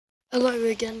Hello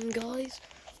again, guys.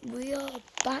 We are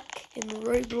back in the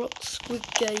Roblox Squid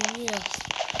game, yes.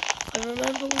 I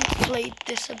remember we played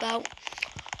this about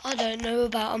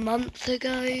a month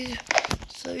ago.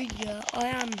 So yeah, I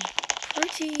am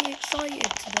pretty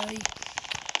excited today.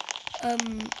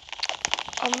 I'm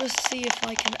gonna see if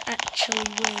I can actually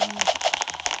win.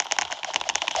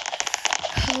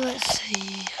 Let's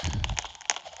see.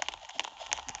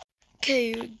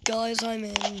 Okay, guys, I'm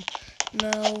in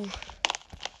now.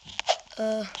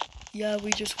 Yeah,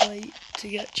 we just wait to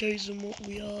get chosen what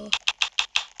we are.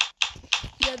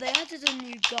 Yeah, they added a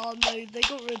new guard mode. They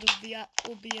got rid of the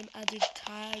or being added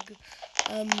tag.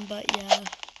 But yeah.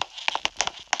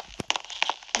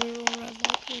 We're all red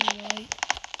like green, right?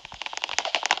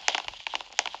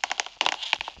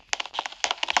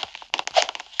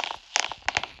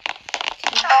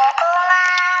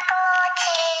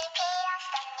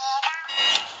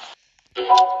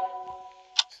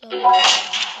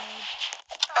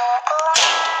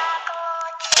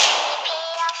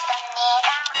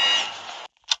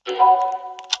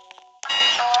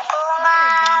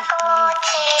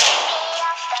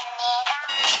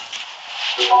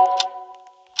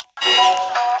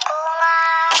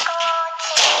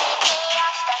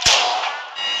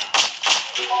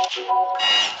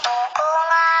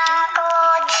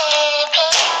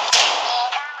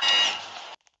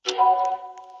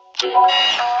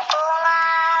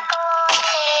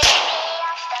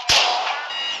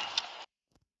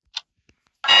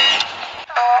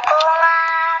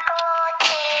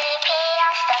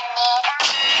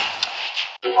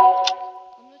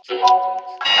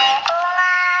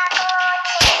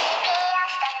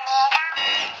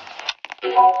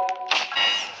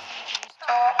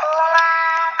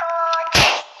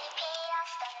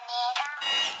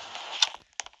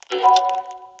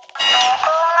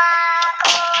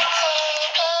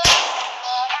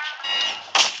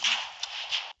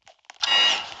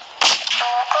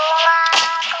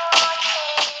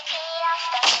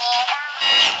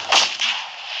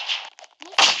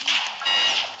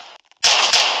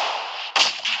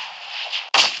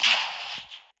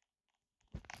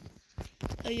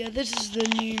 Oh yeah, this is the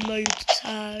new mode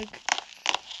tag.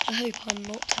 I hope I'm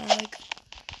not tag.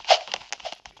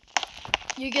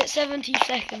 You get 70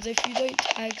 seconds. If you don't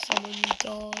tag someone, you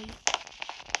die.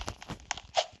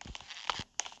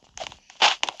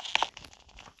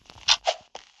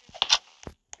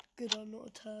 Good, I'm not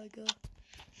a tagger.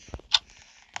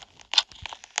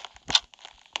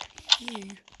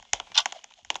 You.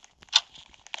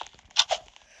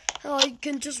 Oh, I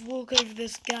can just walk over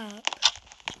this gap.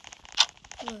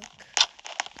 Look.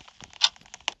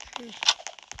 And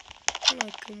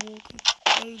I can walk.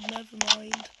 Oh, never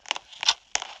mind.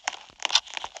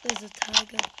 There's a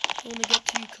tagger. I want to get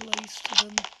too close to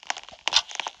them.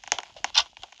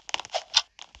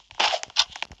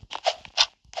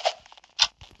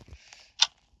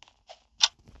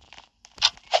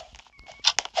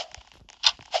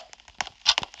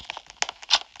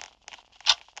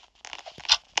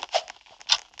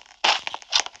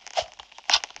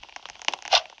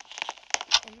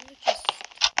 I'm gonna just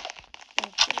go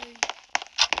up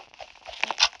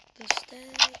the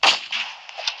stairs.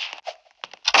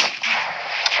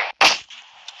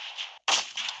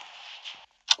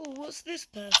 Oh, what's this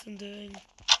person doing?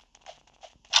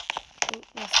 Oh,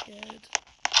 they're scared.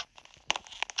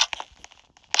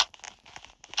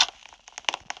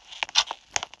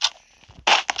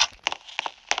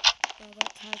 Oh,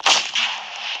 that tag.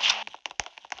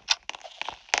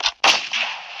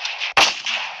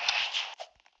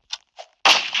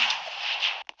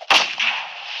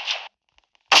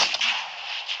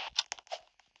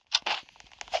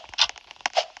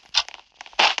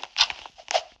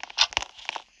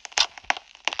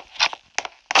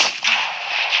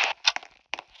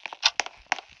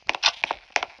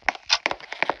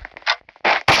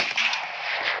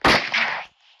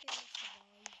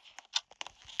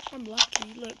 I'm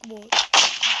lucky, look what.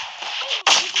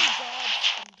 Even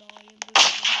guards can die in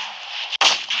this game.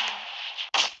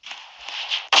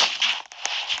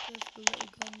 There's the little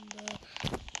gun there.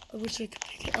 I wish I could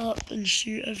pick it up and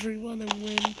shoot everyone and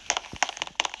win.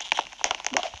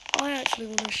 But I actually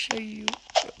want to show you,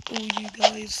 all you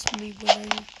guys, me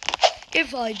winning.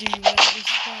 If I do win this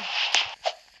time.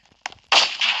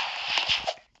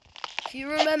 If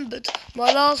you remembered,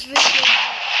 my last video was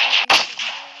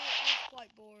quite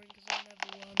boring because I never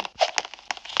won.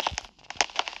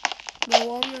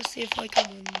 Well, I'm going to see if I can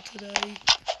win today.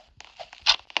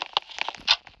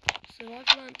 So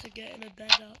I've learned to get in a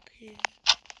bed up here.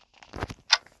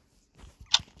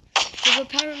 Because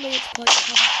apparently it's quite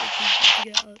tough for people to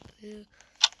get up here.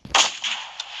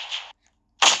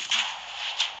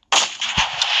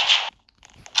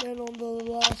 Then on the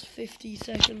last 50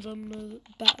 seconds, I'm gonna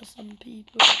batter some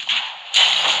people.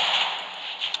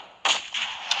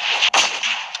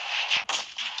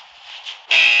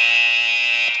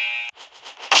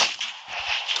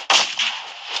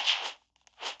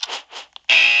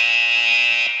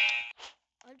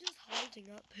 I'm just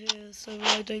hiding up here so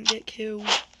I don't get killed.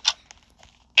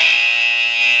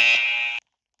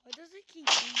 Why does it keep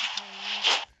beeping?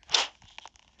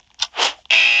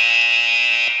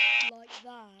 Like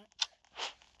that.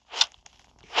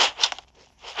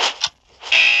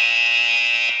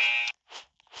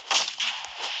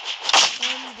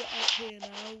 I'm gonna get up here now.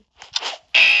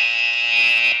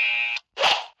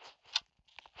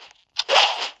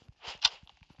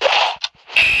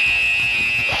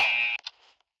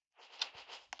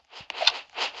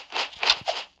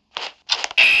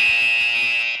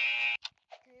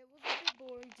 Okay, it was a bit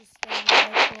boring to stay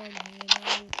there, so I'm here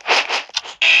now.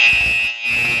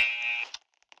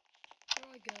 Here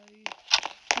I go.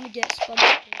 I'm gonna get spun up.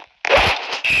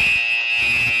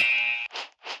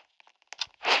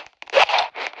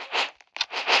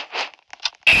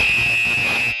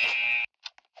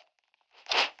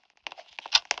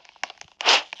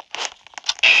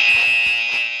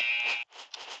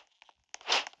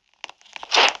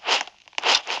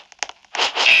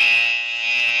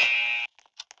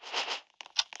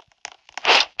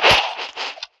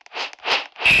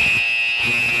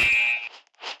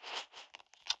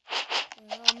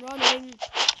 I'm running.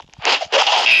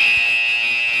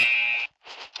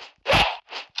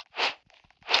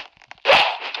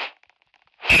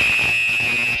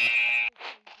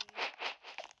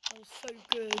 That was so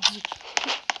good.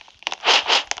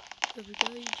 There we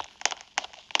go.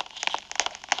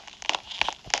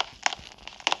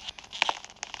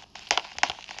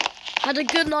 Had a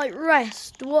good night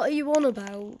rest. What are you on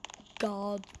about?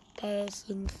 Guard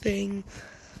person thing.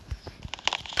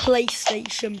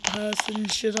 PlayStation person,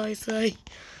 should I say.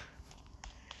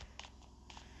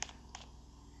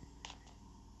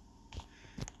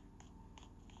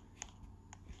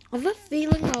 I have a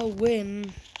feeling I'll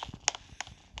win.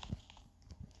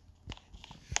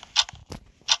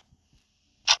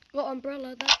 Got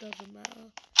umbrella, that doesn't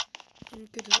matter. I'm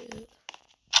good at it.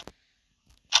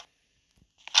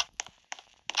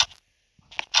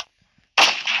 I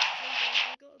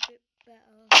got a bit better.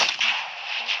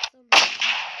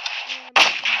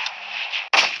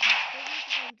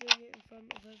 I'm doing it in front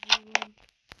of everyone.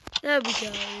 There we go.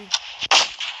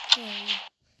 Okay.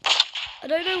 I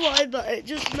don't know why, but it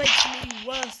just makes me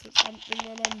worse at something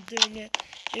when I'm doing it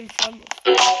in front of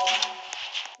people.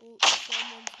 Oh,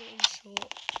 someone's getting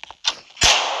shot.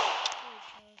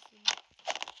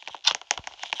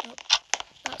 Oh,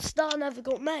 that star never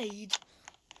got made.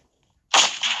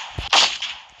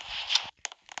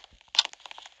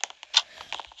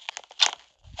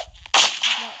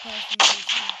 That person they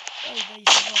survived.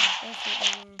 That's what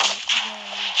they were about to do.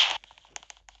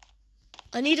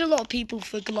 I need a lot of people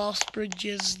for glass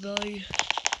bridges, though.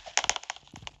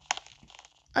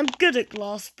 I'm good at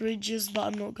glass bridges, but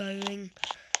I'm not going.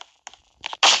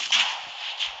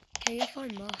 Okay, if I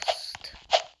must.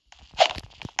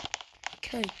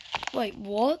 Okay, wait,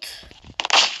 what?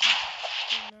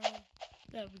 Oh, no.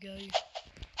 There we go.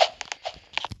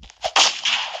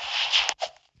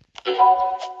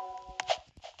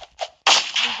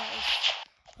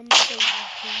 I'm so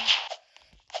lucky.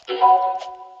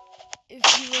 If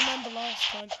you remember last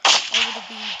time, I would have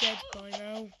been dead by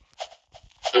now.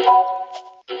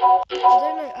 I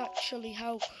don't know actually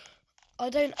how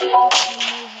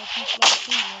people are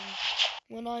feeling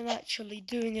when I'm actually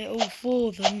doing it all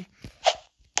for them.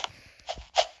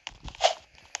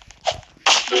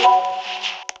 A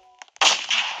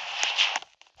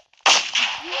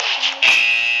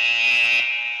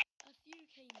few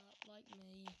came up like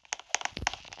me.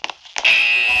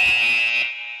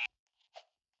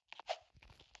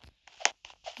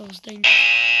 That was dangerous.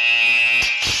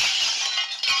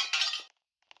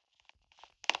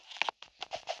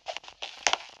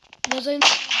 There's only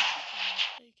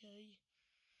okay.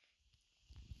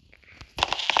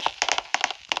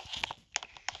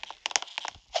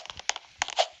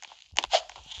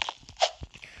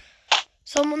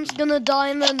 Someone's gonna die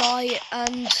in the night,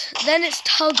 and then it's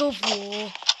tug of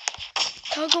war.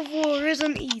 Tug of war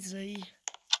isn't easy.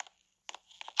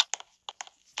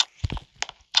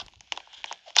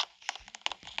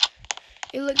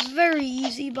 It looks very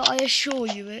easy, but I assure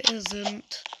you it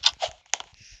isn't.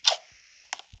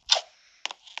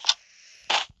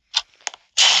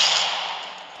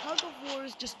 Tug of war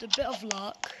is just a bit of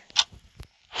luck.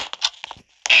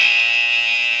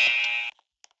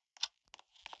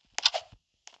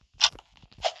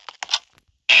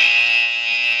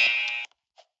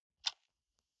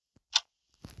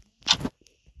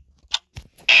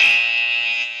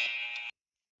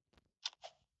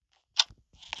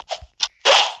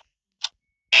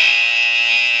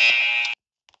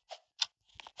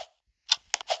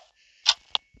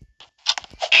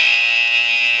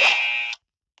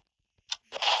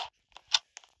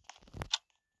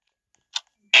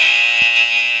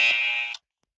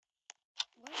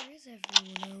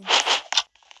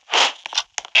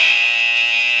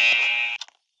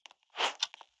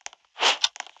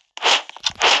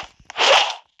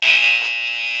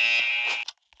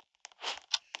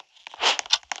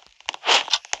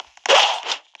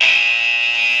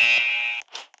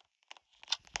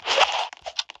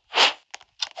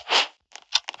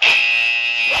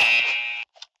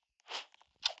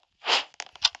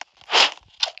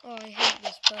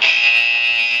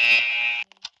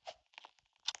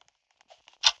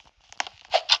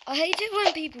 I hate it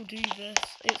when people do this.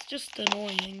 It's just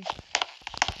annoying.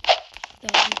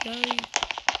 There we go.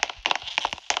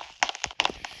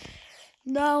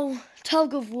 Now,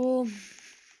 tug of war.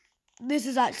 This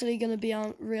is actually going to be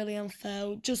really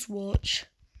unfair. Just watch.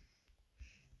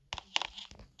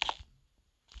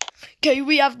 Okay,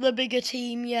 we have the bigger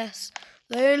team, yes.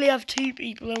 They only have 2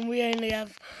 people and we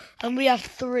have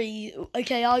 3.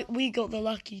 Okay, we got the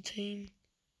lucky team.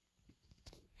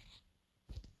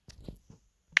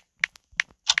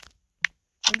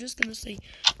 I'm just gonna say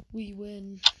we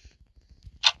win.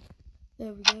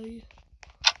 There we go.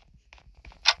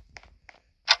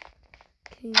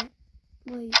 Okay,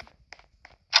 wait.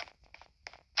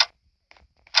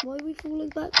 Why are we falling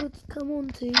backwards? Come on,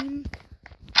 team.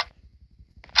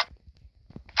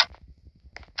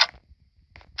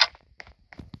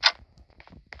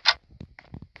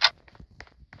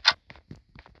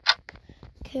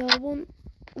 Okay, I want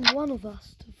one of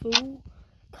us to fall.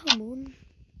 Come on.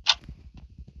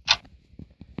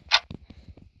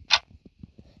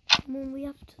 Come on, we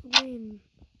have to win.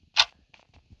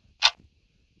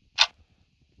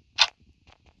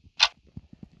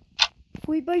 If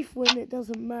we both win, it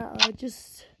doesn't matter.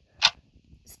 It's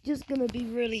just gonna be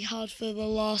really hard for the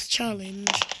last challenge.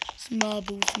 It's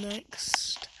marbles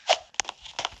next,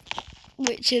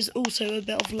 which is also a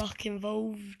bit of luck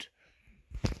involved.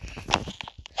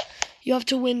 You have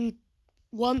to win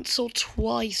once or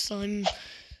twice. I'm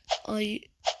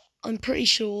pretty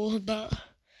sure, but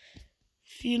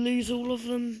if you lose all of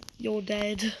them, you're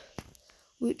dead,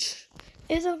 which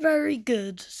isn't very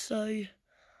good. So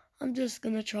I'm just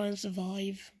gonna try and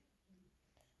survive.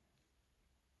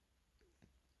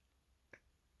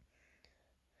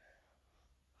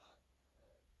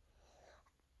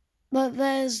 But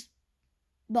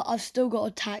I've still got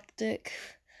a tactic.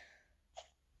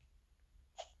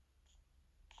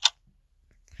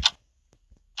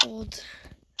 Odd.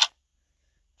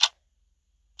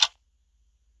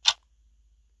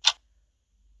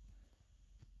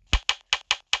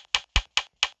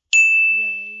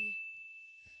 Yay.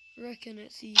 Reckon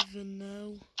it's even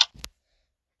now.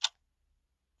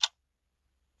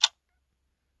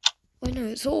 Oh no,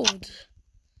 it's odd.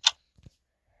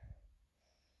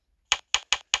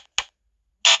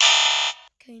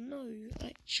 Okay, no,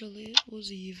 actually it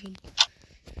was even.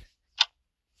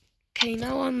 Okay,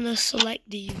 now I'm gonna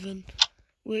select even,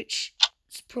 which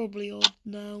is probably odd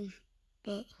now,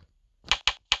 but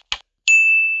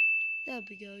there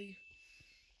we go.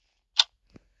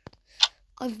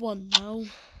 I've won now.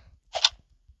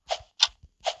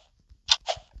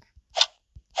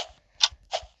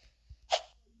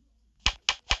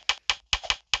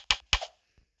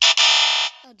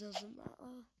 That doesn't matter.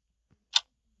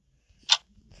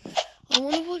 I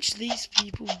want to watch these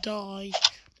people die.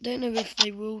 I don't know if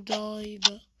they will die,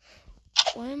 but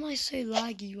why am I so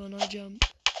laggy when I jump?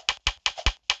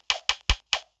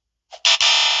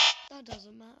 That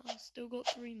doesn't matter. Still got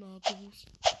 3 marbles.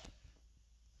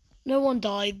 No one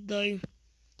died though.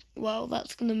 Well,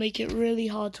 that's going to make it really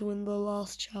hard to win the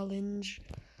last challenge.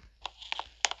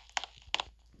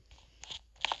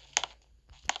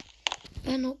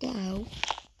 Better not get out.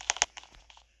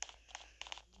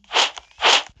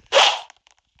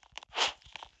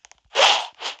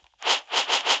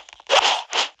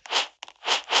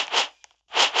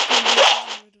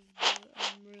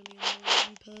 I'm really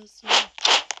annoying person.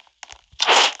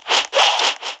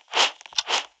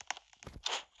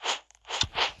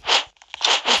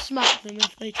 I'll smack them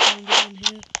if they try and get in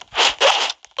here.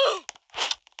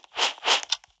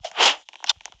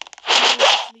 I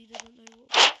obviously didn't know what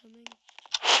was coming.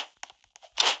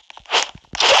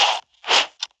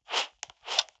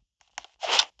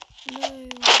 No, I'm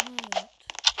hurt.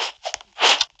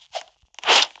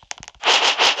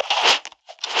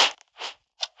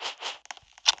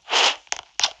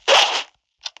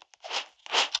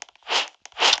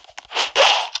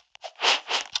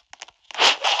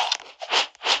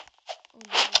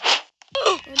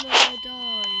 Oh no, I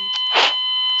died.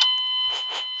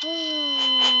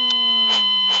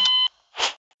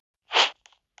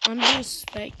 I'm just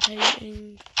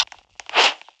spectating.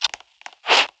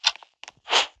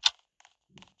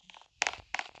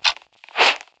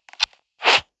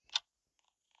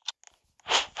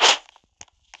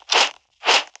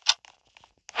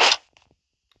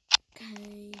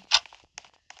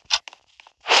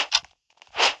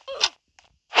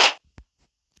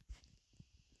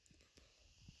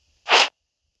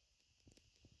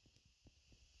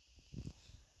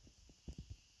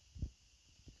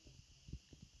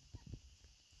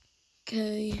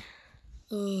 Okay.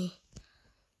 Okay.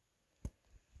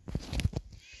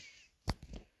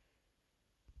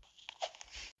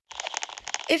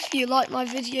 if you like my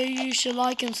video, you should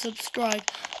like and subscribe.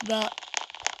 But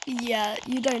yeah,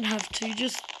 you don't have to. I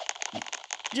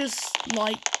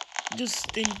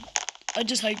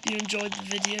just hope you enjoyed the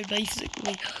video.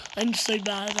 Basically, I'm so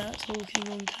bad at talking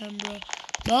on camera.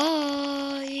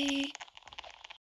 Bye.